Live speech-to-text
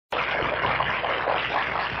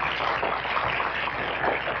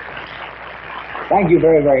Thank you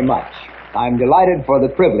very, very much. I'm delighted for the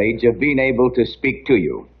privilege of being able to speak to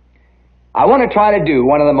you. I want to try to do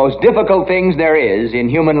one of the most difficult things there is in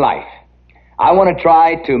human life. I want to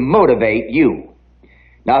try to motivate you.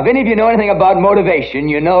 Now, if any of you know anything about motivation,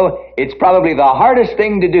 you know it's probably the hardest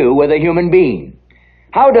thing to do with a human being.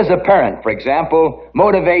 How does a parent, for example,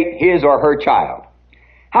 motivate his or her child?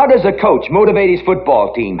 How does a coach motivate his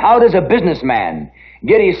football team? How does a businessman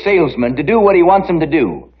get his salesman to do what he wants him to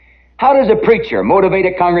do? How does a preacher motivate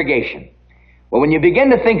a congregation? Well, when you begin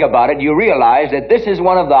to think about it, you realize that this is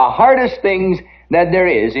one of the hardest things that there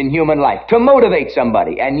is in human life, to motivate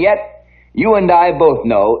somebody. And yet, you and I both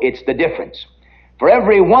know it's the difference. For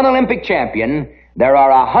every one Olympic champion, there are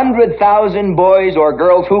 100,000 boys or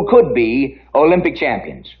girls who could be Olympic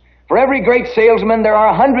champions. For every great salesman, there are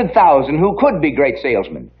 100,000 who could be great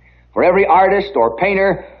salesmen. For every artist or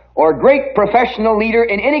painter or great professional leader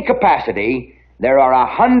in any capacity, there are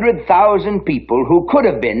 100,000 people who could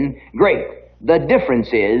have been great. The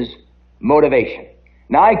difference is motivation.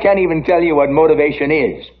 Now, I can't even tell you what motivation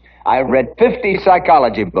is. I've read 50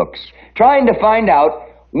 psychology books trying to find out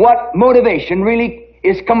what motivation really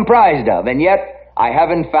is comprised of, and yet I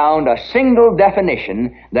haven't found a single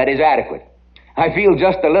definition that is adequate. I feel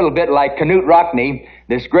just a little bit like Knute Rockne,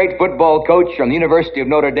 this great football coach from the University of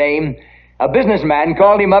Notre Dame. A businessman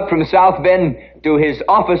called him up from South Bend to his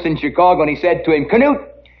office in Chicago, and he said to him, "Knute,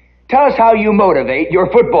 tell us how you motivate your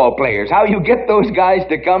football players, how you get those guys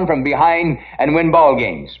to come from behind and win ball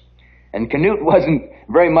games." And Knute wasn't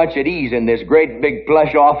very much at ease in this great big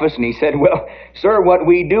plush office, and he said, "Well, sir, what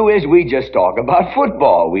we do is we just talk about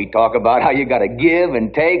football. We talk about how you got to give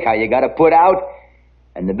and take, how you got to put out."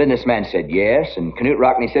 And the businessman said, "Yes." And Knute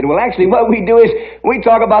Rockne said, "Well, actually, what we do is we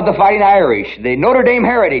talk about the Fighting Irish, the Notre Dame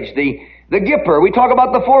Heritage, the Gipper. We talk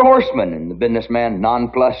about the Four Horsemen." And the businessman,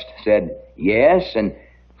 nonplussed, said, "Yes." And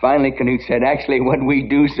finally, Knute said, "Actually, what we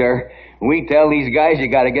do, sir, we tell these guys you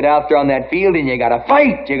got to get out there on that field and you got to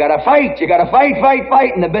fight, you got to fight, you got to fight, fight,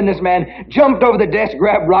 fight." And the businessman jumped over the desk,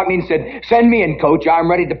 grabbed Rockne and said, "Send me in, coach, I'm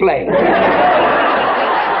ready to play."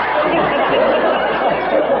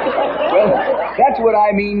 Well, that's what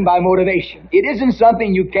I mean by motivation. It isn't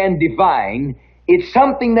something you can define. It's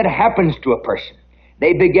something that happens to a person.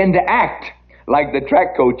 They begin to act like the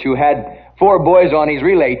track coach who had 4 boys on his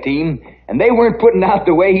relay team, and they weren't putting out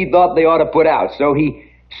the way he thought they ought to put out. So he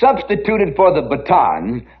substituted for the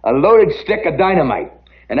baton a loaded stick of dynamite.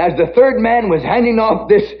 And as the third man was handing off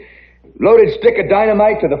this loaded stick of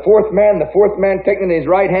dynamite to the fourth man taking it in his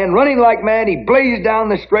right hand, running like mad, he blazed down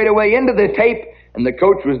the straightaway into the tape, and the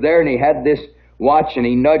coach was there, and he had this watch, and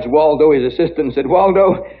he nudged Waldo, his assistant, and said,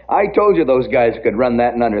 "Waldo, I told you those guys could run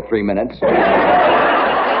that in under 3 minutes."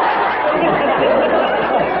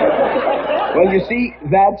 Well, you see,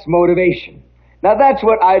 that's motivation. Now, that's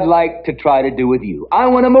what I'd like to try to do with you. I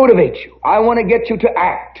want to motivate you. I want to get you to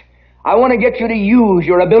act. I want to get you to use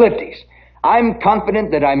your abilities. I'm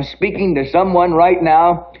confident that I'm speaking to someone right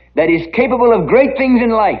now that is capable of great things in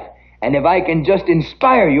life. And if I can just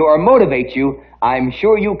inspire you or motivate you, I'm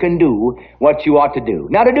sure you can do what you ought to do.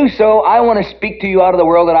 Now, to do so, I want to speak to you out of the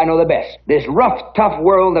world that I know the best, this rough, tough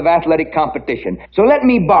world of athletic competition. So let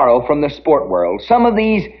me borrow from the sport world some of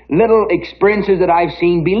these little experiences that I've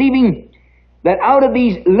seen, believing that out of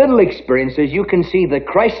these little experiences, you can see the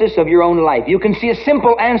crisis of your own life. You can see a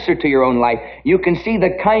simple answer to your own life. You can see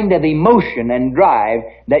the kind of emotion and drive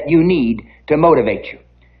that you need to motivate you.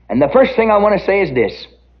 And the first thing I want to say is this.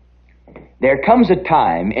 There comes a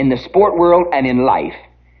time in the sport world and in life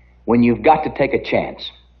when you've got to take a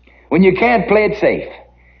chance, when you can't play it safe.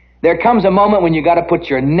 There comes a moment when you've got to put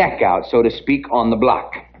your neck out, so to speak, on the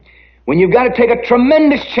block. When you've got to take a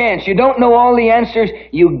tremendous chance, you don't know all the answers,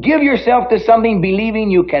 you give yourself to something believing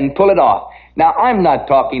you can pull it off. Now, I'm not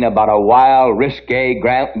talking about a wild, risque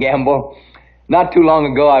gamble. Not too long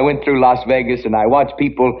ago, I went through Las Vegas and I watched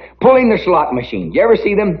people pulling the slot machines. You ever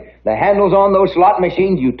see them? The handles on those slot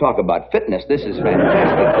machines, you talk about fitness. This is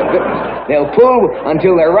fantastic. They'll pull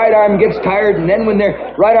until their right arm gets tired, and then when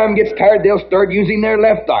their right arm gets tired, they'll start using their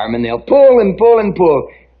left arm, and they'll pull and pull and pull,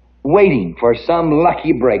 waiting for some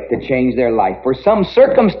lucky break to change their life, for some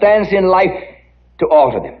circumstance in life to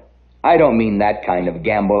alter them. I don't mean that kind of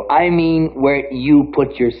gamble. I mean where you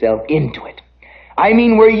put yourself into it. I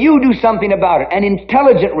mean where you do something about it, an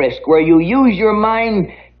intelligent risk, where you use your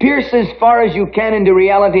mind, pierce as far as you can into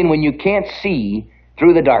reality, and when you can't see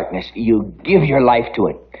through the darkness, you give your life to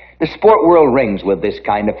it. The sport world rings with this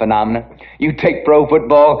kind of phenomena. You take pro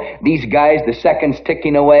football, these guys, the seconds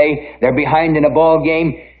ticking away, they're behind in a ball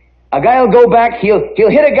game. A guy will go back, he'll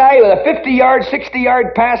hit a guy with a 50-yard,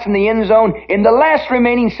 60-yard pass in the end zone in the last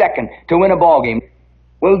remaining second to win a ball game.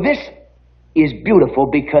 Well, this is beautiful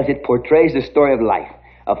because it portrays the story of life.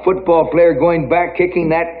 A football player going back, kicking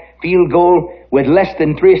that field goal with less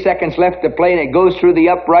than 3 seconds left to play, and it goes through the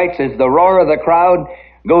uprights as the roar of the crowd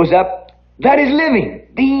goes up. That is living.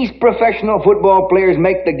 These professional football players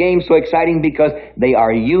make the game so exciting because they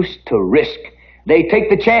are used to risk. They take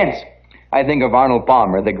the chance. I think of Arnold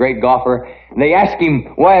Palmer, the great golfer. They asked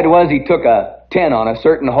him why it was he took a 10 on a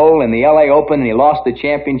certain hole in the LA Open and he lost the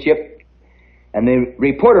championship. And the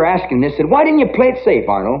reporter asked him this, said, "Why didn't you play it safe,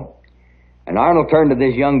 Arnold?" And Arnold turned to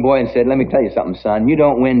this young boy and said, "Let me tell you something, son. You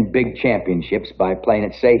don't win big championships by playing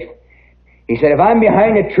it safe." He said, "If I'm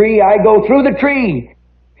behind a tree, I go through the tree."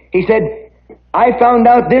 He said, "I found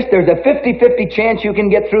out this, there's a 50-50 chance you can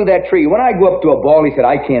get through that tree. When I go up to a ball," he said,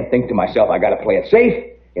 "I can't think to myself, I got to play it safe.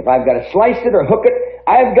 If I've got to slice it or hook it,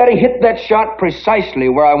 I've got to hit that shot precisely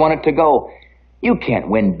where I want it to go. You can't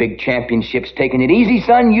win big championships taking it easy,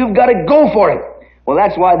 son. You've got to go for it." Well,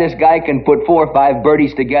 that's why this guy can put 4 or 5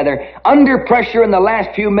 birdies together under pressure in the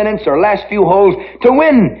last few minutes or last few holes to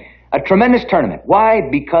win a tremendous tournament. Why?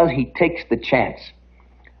 Because he takes the chance.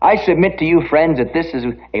 I submit to you, friends, that this is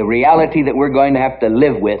a reality that we're going to have to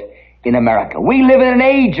live with in America. We live in an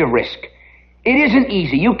age of risk. It isn't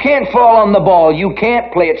easy. You can't fall on the ball. You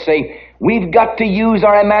can't play it safe. We've got to use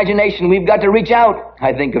our imagination. We've got to reach out.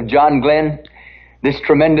 I think of John Glenn, this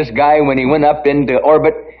tremendous guy, when he went up into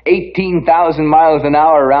orbit, 18,000 miles an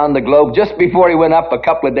hour around the globe. Just before he went up, a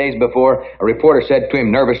couple of days before, a reporter said to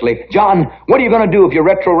him nervously, "John, what are you going to do if your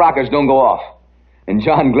retro rockets don't go off?" And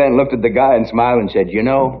John Glenn looked at the guy and smiled and said, "You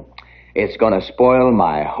know, it's going to spoil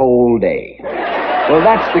my whole day." Well,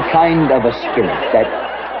 that's the kind of a spirit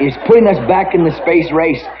that is putting us back in the space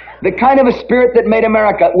race. The kind of a spirit that made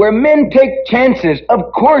America, where men take chances.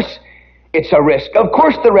 Of course, it's a risk. Of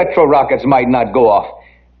course, the retro rockets might not go off.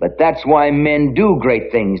 But that's why men do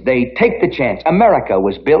great things. They take the chance. America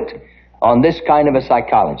was built on this kind of a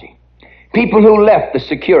psychology. People who left the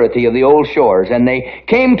security of the old shores and they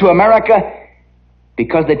came to America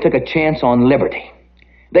because they took a chance on liberty.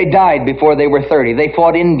 They died before they were 30. They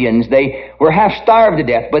fought Indians. They were half starved to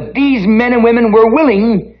death. But these men and women were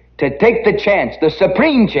willing to take the chance, the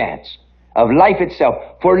supreme chance of life itself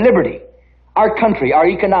for liberty. Our country, our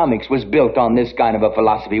economics was built on this kind of a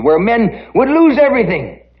philosophy where men would lose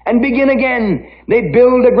everything and begin again. They'd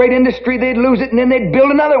build a great industry, they'd lose it, and then they'd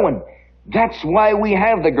build another one. That's why we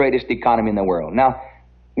have the greatest economy in the world. Now,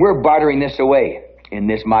 we're bartering this away in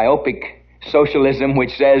this myopic socialism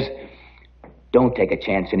which says, don't take a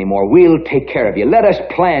chance anymore. We'll take care of you. Let us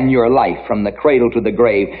plan your life from the cradle to the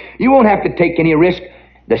grave. You won't have to take any risk.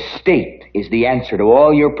 The state is the answer to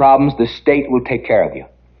all your problems. The state will take care of you.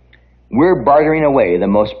 We're bartering away the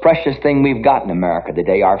most precious thing we've got in America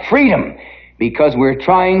today, our freedom, because we're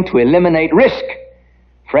trying to eliminate risk.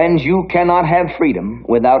 Friends, you cannot have freedom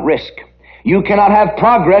without risk. You cannot have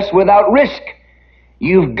progress without risk.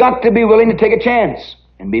 You've got to be willing to take a chance.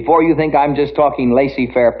 And before you think I'm just talking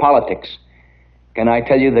laissez-faire politics, can I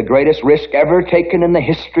tell you the greatest risk ever taken in the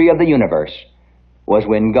history of the universe was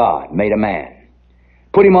when God made a man,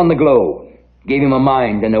 put him on the globe, gave him a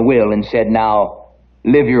mind and a will, and said, now,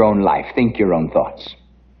 live your own life, think your own thoughts.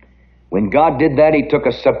 When God did that, he took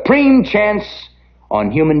a supreme chance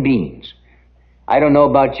on human beings. I don't know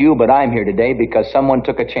about you, but I'm here today because someone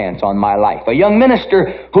took a chance on my life. A young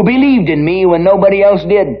minister who believed in me when nobody else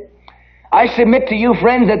did. I submit to you,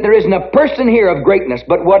 friends, that there isn't a person here of greatness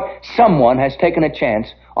but what someone has taken a chance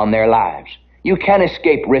on their lives. You can't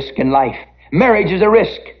escape risk in life. Marriage is a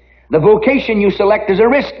risk. The vocation you select is a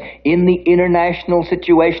risk. In the international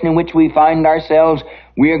situation in which we find ourselves,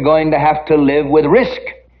 we are going to have to live with risk.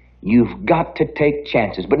 You've got to take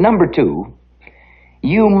chances. But number two,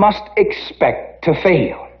 you must expect to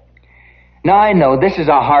fail. Now, I know this is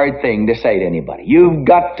a hard thing to say to anybody. You've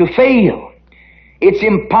got to fail. It's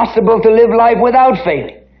impossible to live life without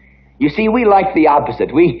failing. You see, we like the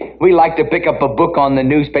opposite. We like to pick up a book on the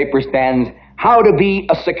newspaper stands, How to Be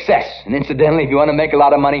a Success. And incidentally, if you want to make a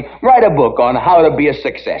lot of money, write a book on how to be a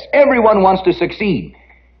success. Everyone wants to succeed.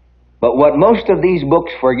 But what most of these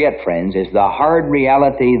books forget, friends, is the hard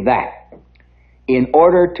reality that in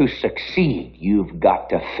order to succeed, you've got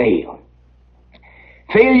to fail.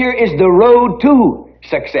 Failure is the road to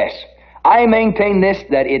success. I maintain this,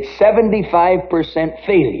 that it's 75%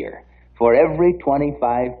 failure for every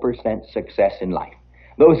 25% success in life.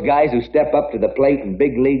 Those guys who step up to the plate in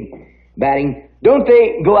big league batting, don't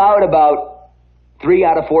they go out about 3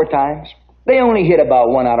 out of 4 times? They only hit about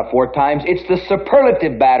 1 out of 4 times. It's the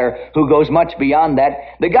superlative batter who goes much beyond that.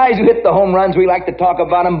 The guys who hit the home runs, we like to talk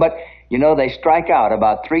about them, but, you know, they strike out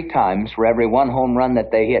about 3 times for every 1 home run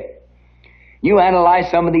that they hit. You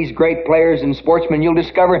analyze some of these great players and sportsmen, you'll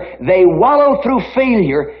discover they wallow through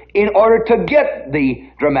failure in order to get the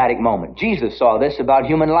dramatic moment. Jesus saw this about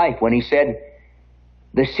human life when he said,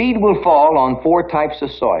 the seed will fall on 4 types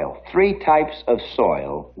of soil. 3 types of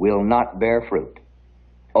soil will not bear fruit.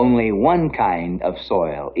 Only 1 kind of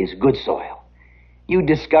soil is good soil. You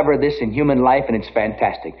discover this in human life, and it's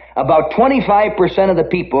fantastic. About 25% of the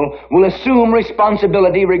people will assume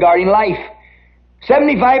responsibility regarding life.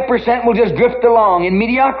 75% will just drift along in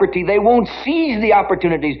mediocrity. They won't seize the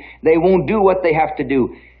opportunities. They won't do what they have to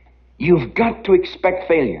do. You've got to expect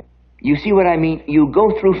failure. You see what I mean? You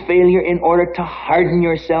go through failure in order to harden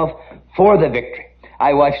yourself for the victory.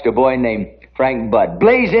 I watched a boy named Frank Budd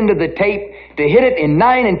blaze into the tape to hit it in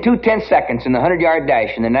 9 2/10 seconds in the 100-yard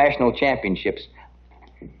dash in the national championships.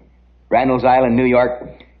 Randall's Island, New York.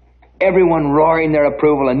 Everyone roaring their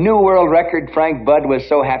approval. A new world record. Frank Budd was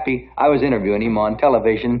so happy. I was interviewing him on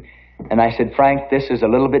television, and I said, Frank, this is a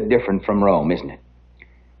little bit different from Rome, isn't it?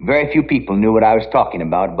 Very few people knew what I was talking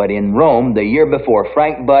about, but in Rome, the year before,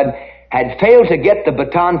 Frank Budd had failed to get the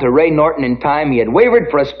baton to Ray Norton in time. He had wavered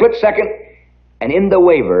for a split second, and in the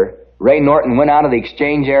waiver, Ray Norton went out of the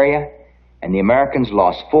exchange area, and the Americans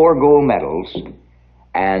lost 4 gold medals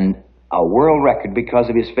and a world record because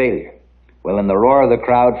of his failure. Well, in the roar of the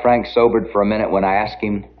crowd, Frank sobered for a minute when I asked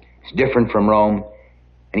him, it's different from Rome.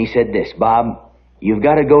 And he said this, Bob, you've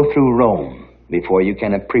got to go through Rome before you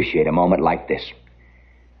can appreciate a moment like this.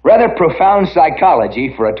 Rather profound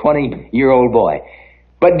psychology for a 20-year-old boy.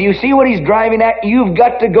 But do you see what he's driving at? You've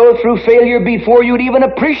got to go through failure before you'd even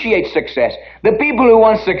appreciate success. The people who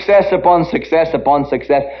want success upon success upon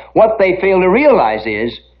success, what they fail to realize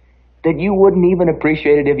is that you wouldn't even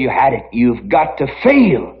appreciate it if you had it. You've got to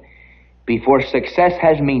fail before success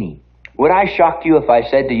has meaning. Would I shock you if I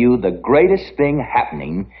said to you the greatest thing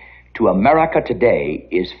happening to America today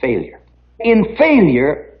is failure? In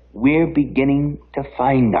failure, we're beginning to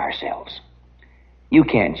find ourselves. You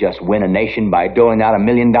can't just win a nation by doling out $1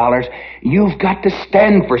 million. You've got to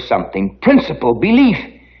stand for something, principle, belief.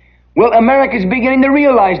 Well, America's beginning to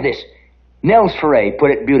realize this. Nels Ferre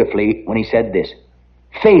put it beautifully when he said this,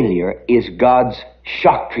 failure is God's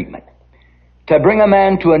shock treatment to bring a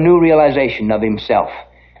man to a new realization of himself,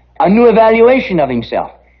 a new evaluation of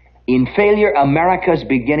himself. In failure, America's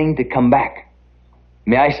beginning to come back.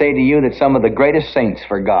 May I say to you that some of the greatest saints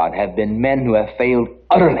for God have been men who have failed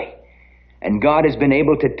utterly, and God has been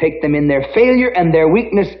able to take them in their failure and their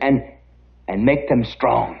weakness and make them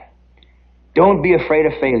strong. Don't be afraid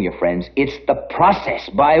of failure, friends. It's the process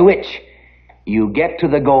by which you get to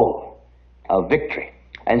the goal of victory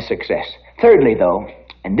and success. Thirdly, though,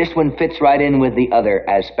 and this one fits right in with the other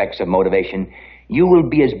aspects of motivation, you will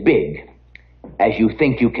be as big as you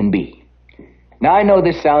think you can be. Now, I know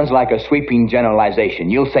this sounds like a sweeping generalization.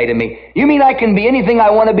 You'll say to me, you mean I can be anything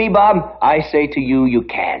I want to be, Bob? I say to you, you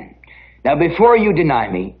can. Now, before you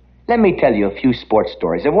deny me, let me tell you a few sports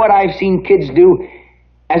stories of what I've seen kids do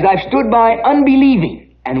as I've stood by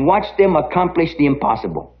unbelieving and watched them accomplish the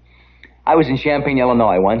impossible. I was in Champaign,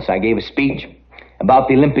 Illinois once. I gave a speech about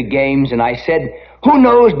the Olympic Games, and I said, who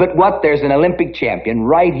knows but what there's an Olympic champion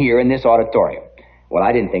right here in this auditorium. Well,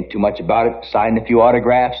 I didn't think too much about it, signed a few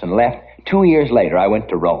autographs, and left. 2 years later, I went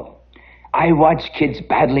to Rome. I watched kids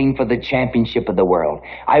battling for the championship of the world.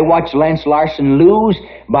 I watched Lance Larson lose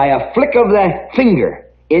by a flick of the finger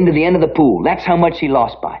into the end of the pool. That's how much he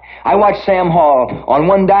lost by. I watched Sam Hall. On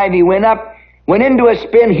one dive, he went up, went into a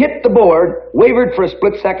spin, hit the board, wavered for a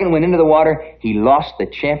split second, went into the water. He lost the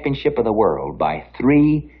championship of the world by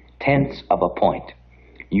 0.3 of a point.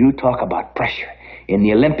 You talk about pressure. In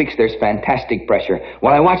the Olympics, there's fantastic pressure.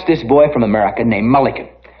 Well, I watched this boy from America named Mulligan.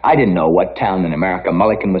 I didn't know what town in America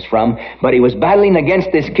Mulligan was from, but he was battling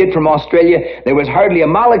against this kid from Australia. There was hardly a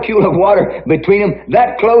molecule of water between them.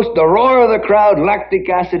 That close, the roar of the crowd, lactic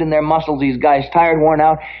acid in their muscles. These guys tired, worn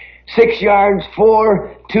out. 6 yards,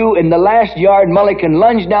 4, 2. In the last yard, Mulligan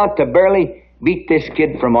lunged out to barely beat this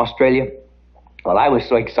kid from Australia. Well, I was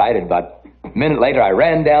so excited. About a minute later, I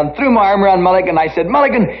ran down, threw my arm around Mulligan. I said,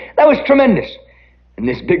 Mulligan, that was tremendous. And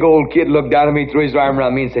this big old kid looked down at me, threw his arm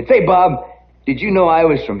around me and said, say, Bob, did you know I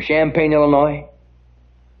was from Champaign, Illinois?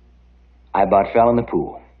 I about fell in the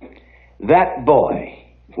pool. That boy,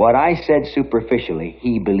 what I said superficially,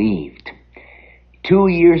 he believed. 2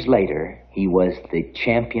 years later, he was the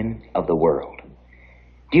champion of the world.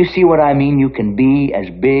 Do you see what I mean? You can be as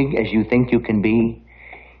big as you think you can be.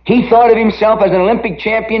 He thought of himself as an Olympic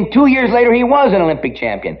champion. 2 years later, he was an Olympic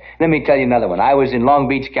champion. Let me tell you another one. I was in Long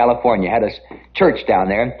Beach, California, had a church down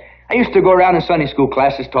there. I used to go around in Sunday school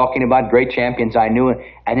classes talking about great champions I knew,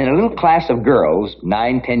 and in a little class of girls,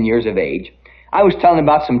 9, 10 years of age, I was telling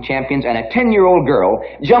about some champions, and a 10-year-old girl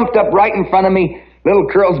jumped up right in front of me, little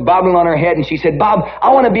curls bobbling on her head, and she said, "Bob,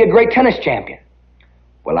 I want to be a great tennis champion."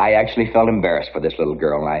 Well, I actually felt embarrassed for this little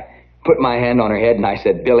girl, and I put my hand on her head, and I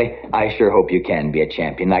said, "Billy, I sure hope you can be a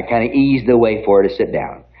champion." And I kind of eased the way for her to sit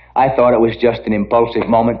down. I thought it was just an impulsive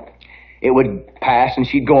moment. It would pass, and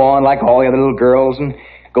she'd go on like all the other little girls and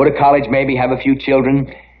go to college, maybe have a few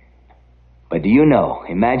children. But do you know,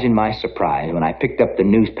 imagine my surprise when I picked up the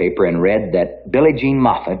newspaper and read that Billie Jean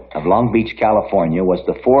Moffitt of Long Beach, California, was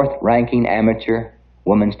the 4th-ranking amateur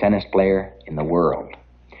women's tennis player in the world.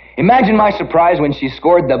 Imagine my surprise when she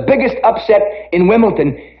scored the biggest upset in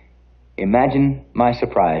Wimbledon. Imagine my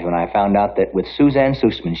surprise when I found out that with Suzanne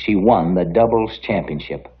Sussman, she won the doubles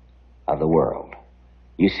championship of the world.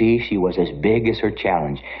 You see, she was as big as her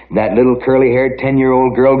challenge. That little curly-haired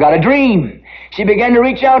 10-year-old girl got a dream. She began to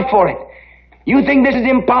reach out for it. You think this is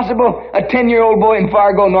impossible? A 10-year-old boy in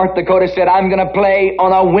Fargo, North Dakota said, "I'm going to play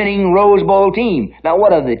on a winning Rose Bowl team." Now,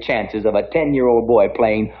 what are the chances of a 10-year-old boy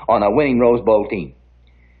playing on a winning Rose Bowl team?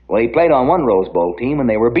 Well, he played on one Rose Bowl team, and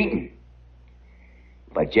they were beaten.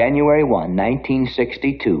 But January 1,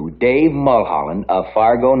 1962, Dave Mulholland of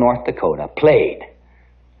Fargo, North Dakota, played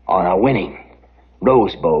on a winning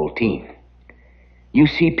Rose Bowl team. You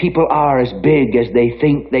see, people are as big as they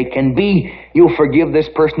think they can be. You'll forgive this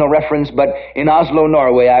personal reference, but in Oslo,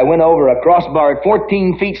 Norway, I went over a crossbar at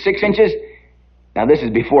 14 feet 6 inches. Now, this is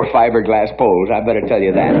before fiberglass poles, I better tell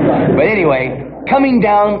you that. But anyway, coming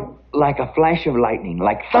down like a flash of lightning,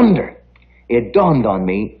 like thunder, it dawned on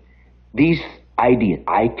me, these ideas.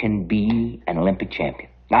 I can be an Olympic champion.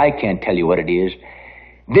 I can't tell you what it is.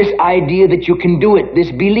 This idea that you can do it,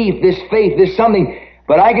 this belief, this faith, this something.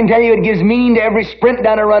 But I can tell you it gives meaning to every sprint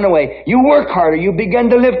down a runaway. You work harder. You begin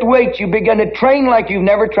to lift weights. You begin to train like you've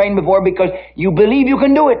never trained before because you believe you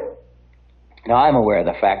can do it. Now, I'm aware of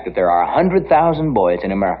the fact that there are 100,000 boys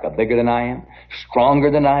in America bigger than I am,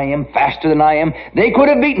 stronger than I am, faster than I am. They could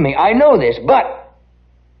have beaten me. I know this, but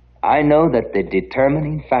I know that the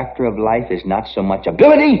determining factor of life is not so much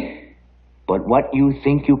ability, but what you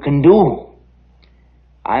think you can do.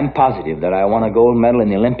 I'm positive that I won a gold medal in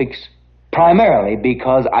the Olympics primarily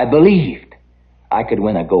because I believed I could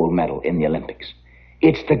win a gold medal in the Olympics.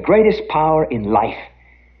 It's the greatest power in life.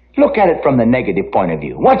 Look at it from the negative point of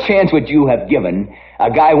view. What chance would you have given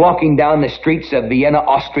a guy walking down the streets of Vienna,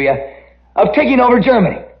 Austria, of taking over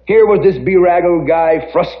Germany? Here was this bedraggled guy,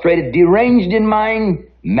 frustrated, deranged in mind,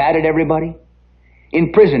 mad at everybody.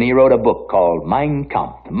 In prison, he wrote a book called Mein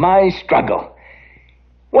Kampf, My Struggle.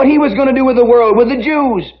 What he was going to do with the world, with the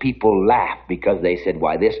Jews. People laughed because they said,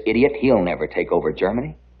 "Why, this idiot, he'll never take over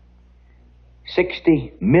Germany."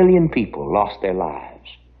 60 million people lost their lives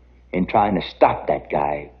in trying to stop that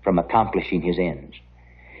guy from accomplishing his ends.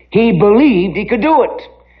 He believed he could do it.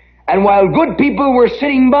 And while good people were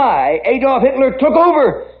sitting by, Adolf Hitler took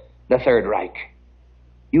over the Third Reich.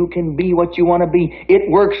 You can be what you want to be. It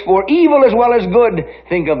works for evil as well as good.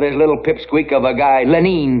 Think of this little pipsqueak of a guy,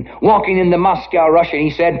 Lenin, walking into Moscow, Russia, and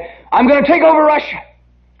he said, "I'm going to take over Russia."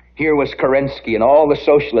 Here was Kerensky and all the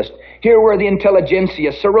socialists. Here were the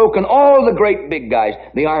intelligentsia, Sorokin, all the great big guys,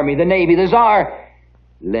 the army, the navy, the czar.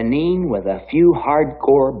 Lenin, with a few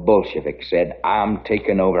hardcore Bolsheviks, said, "I'm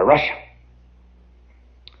taking over Russia."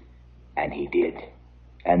 And he did.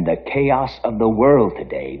 And the chaos of the world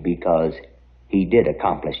today, because he did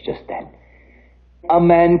accomplish just that. A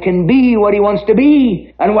man can be what he wants to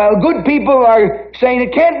be. And while good people are saying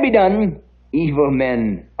it can't be done, evil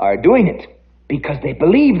men are doing it because they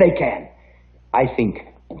believe they can. I think,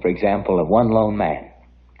 for example, of one lone man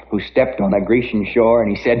who stepped on a Grecian shore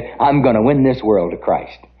and he said, "I'm going to win this world to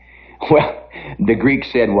Christ." Well, the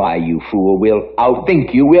Greeks said, "Why, you fool, we'll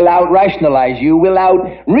outthink you, we'll out-rationalize you, we'll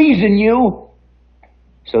out-reason you."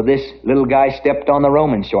 So this little guy stepped on the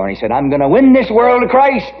Roman shore and he said, "I'm going to win this world to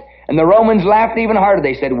Christ." And the Romans laughed even harder.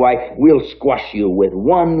 They said, "Why, we'll squash you with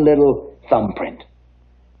one little thumbprint."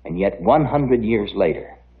 And yet 100 years later,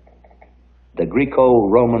 the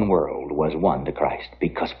Greco-Roman world was won to Christ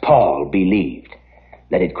because Paul believed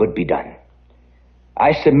that it could be done.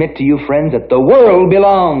 I submit to you, friends, that the world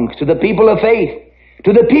belongs to the people of faith,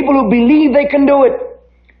 to the people who believe they can do it.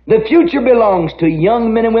 The future belongs to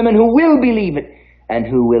young men and women who will believe it and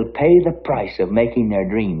who will pay the price of making their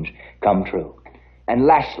dreams come true. And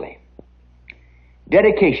lastly,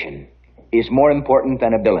 dedication is more important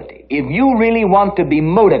than ability. If you really want to be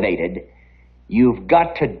motivated, you've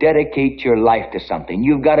got to dedicate your life to something.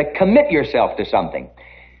 You've got to commit yourself to something.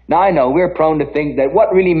 Now, I know we're prone to think that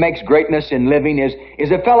what really makes greatness in living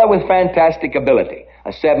is a fellow with fantastic ability. a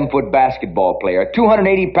 7-foot basketball player, a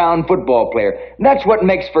 280-pound football player. That's what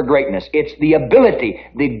makes for greatness. It's the ability,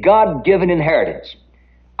 the God-given inheritance.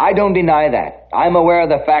 I don't deny that. I'm aware of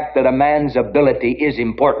the fact that a man's ability is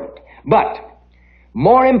important. But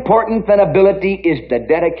more important than ability is the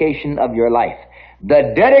dedication of your life.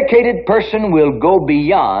 The dedicated person will go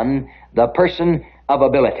beyond the person of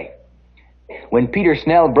ability. When Peter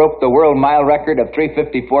Snell broke the world mile record of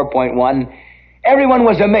 354.1, everyone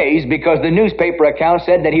was amazed because the newspaper account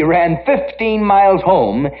said that he ran 15 miles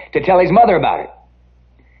home to tell his mother about it.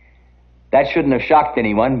 That shouldn't have shocked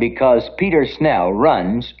anyone because Peter Snell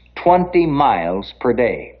runs 20 miles per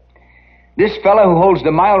day. This fellow who holds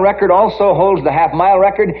the mile record also holds the half-mile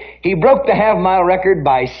record. He broke the half-mile record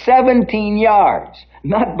by 17 yards.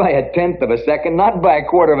 Not by a tenth of a second, not by a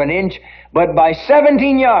quarter of an inch, but by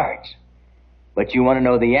 17 yards. But you want to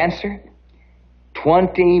know the answer?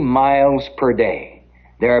 20 miles per day.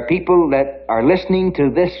 There are people that are listening to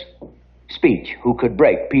this speech who could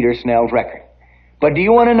break Peter Snell's record. But do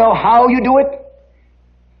you want to know how you do it?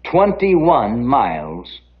 21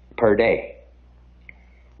 miles per day.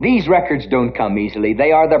 These records don't come easily.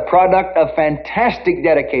 They are the product of fantastic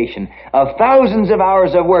dedication, of thousands of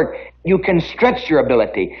hours of work. You can stretch your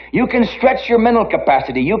ability. You can stretch your mental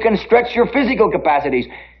capacity. You can stretch your physical capacities.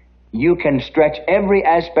 You can stretch every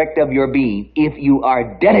aspect of your being if you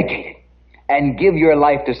are dedicated and give your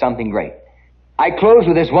life to something great. I close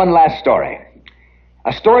with this one last story.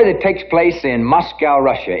 A story that takes place in Moscow,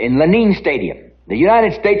 Russia, in Lenin Stadium. The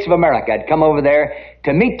United States of America had come over there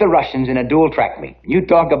to meet the Russians in a dual track meet. You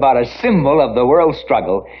talk about a symbol of the world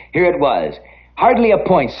struggle. Here it was. Hardly a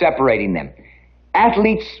point separating them.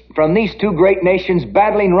 Athletes from these two great nations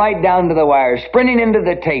battling right down to the wire, sprinting into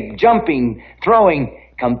the tape, jumping, throwing,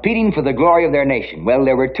 competing for the glory of their nation. Well,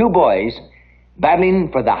 there were two boys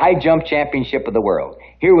battling for the high jump championship of the world.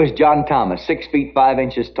 Here was John Thomas, 6 feet 5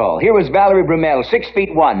 inches tall. Here was Valerie Brumel, 6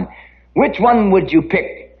 feet 1. Which one would you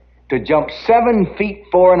pick to jump 7 feet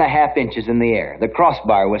 4.5 inches in the air? The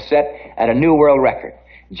crossbar was set at a new world record.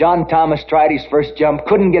 John Thomas tried his first jump,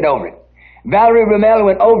 couldn't get over it. Valerie Brumel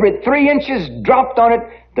went over it 3 inches, dropped on it,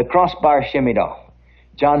 the crossbar shimmied off.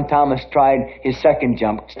 John Thomas tried his second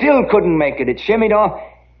jump, still couldn't make it, it shimmied off.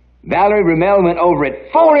 Valerie Brumel went over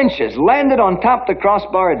it 4 inches, landed on top of the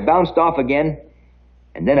crossbar, it bounced off again,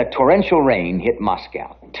 and then a torrential rain hit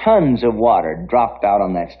Moscow. Tons of water dropped out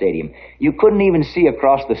on that stadium. You couldn't even see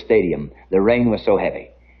across the stadium. The rain was so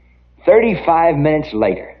heavy. 35 minutes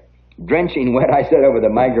later, drenching wet, I said over the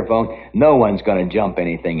microphone, no one's going to jump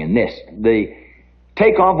anything in this. The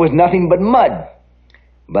takeoff was nothing but mud.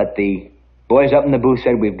 But the boys up in the booth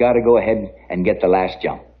said, we've got to go ahead and get the last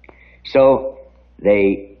jump. So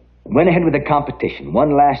they went ahead with the competition.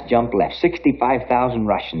 One last jump left. 65,000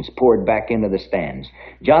 Russians poured back into the stands.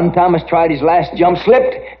 John Thomas tried his last jump,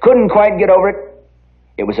 slipped, couldn't quite get over it.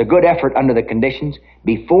 It was a good effort under the conditions.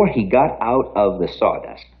 Before he got out of the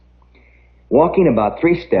sawdust, walking about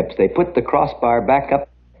 3 steps, they put the crossbar back up.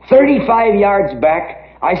 35 yards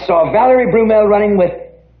back, I saw Valerie Brumel running with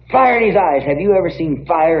fire in his eyes. Have you ever seen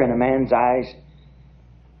fire in a man's eyes?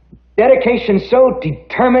 Dedication so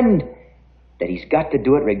determined that he's got to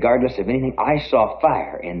do it regardless of anything. I saw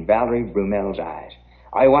fire in Valerie Brumel's eyes.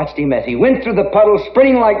 I watched him as he went through the puddle,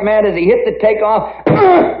 sprinting like mad as he hit the takeoff.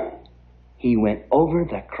 He went over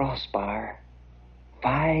the crossbar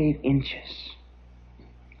 5 inches.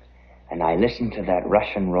 And I listened to that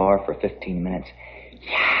Russian roar for 15 minutes.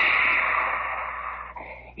 Yeah,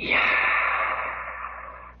 yeah.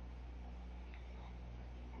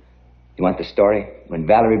 You want the story? When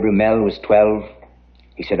Valerie Brumel was 12,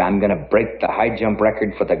 he said, I'm going to break the high jump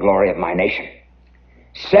record for the glory of my nation.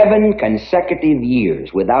 7 consecutive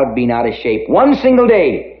years without being out of shape, 1 single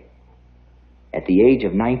day. At the age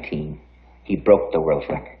of 19, he broke the world's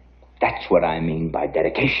record. That's what I mean by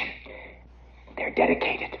dedication. They're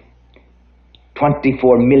dedicated.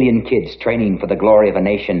 24 million kids training for the glory of a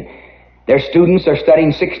nation. Their students are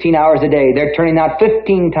studying 16 hours a day. They're turning out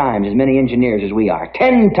 15 times as many engineers as we are,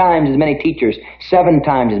 10 times as many teachers, 7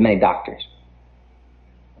 times as many doctors.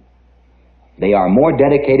 They are more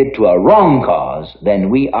dedicated to a wrong cause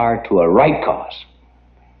than we are to a right cause.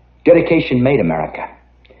 Dedication made America.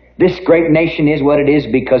 This great nation is what it is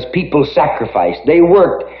because people sacrificed. They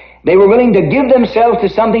worked. They were willing to give themselves to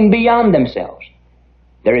something beyond themselves.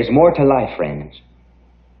 There is more to life, friends,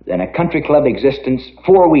 than a country club existence,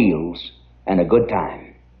 4 wheels, and a good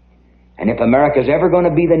time. And if America's ever going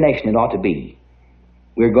to be the nation it ought to be,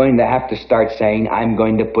 we're going to have to start saying, I'm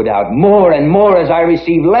going to put out more and more as I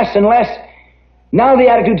receive less and less. Now the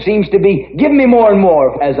attitude seems to be, give me more and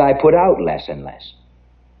more as I put out less and less.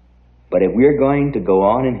 But if we're going to go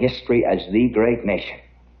on in history as the great nation,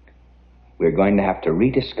 we're going to have to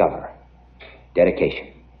rediscover dedication.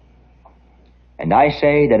 And I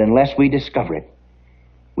say that unless we discover it,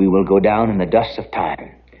 we will go down in the dust of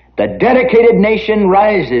time. The dedicated nation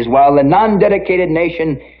rises while the non-dedicated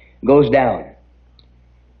nation goes down.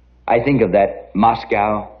 I think of that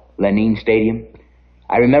Moscow Lenin Stadium.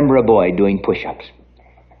 I remember a boy doing push-ups.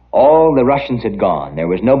 All the Russians had gone. There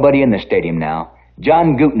was nobody in the stadium now.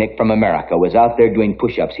 John Gutnick from America was out there doing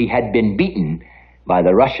push-ups. He had been beaten by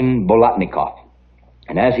the Russian Bolotnikov.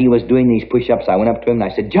 And as he was doing these push-ups, I went up to him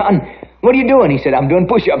and I said, "John, what are you doing?" He said, "I'm doing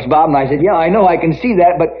push-ups, Bob." And I said, "Yeah, I know, I can see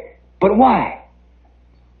that, but why?"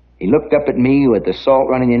 He looked up at me with the salt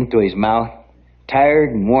running into his mouth,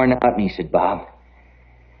 tired and worn out, and he said, "Bob,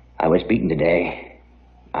 I was beaten today.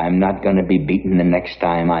 I'm not going to be beaten the next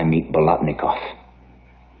time I meet Bolotnikov."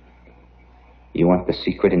 You want the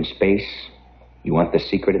secret in space? You want the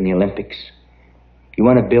secret in the Olympics? You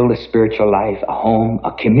want to build a spiritual life, a home,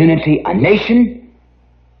 a community, a nation?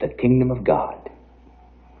 The kingdom of God.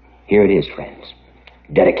 Here it is, friends.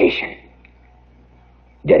 Dedication.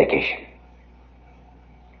 Dedication.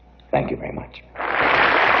 Thank you very much.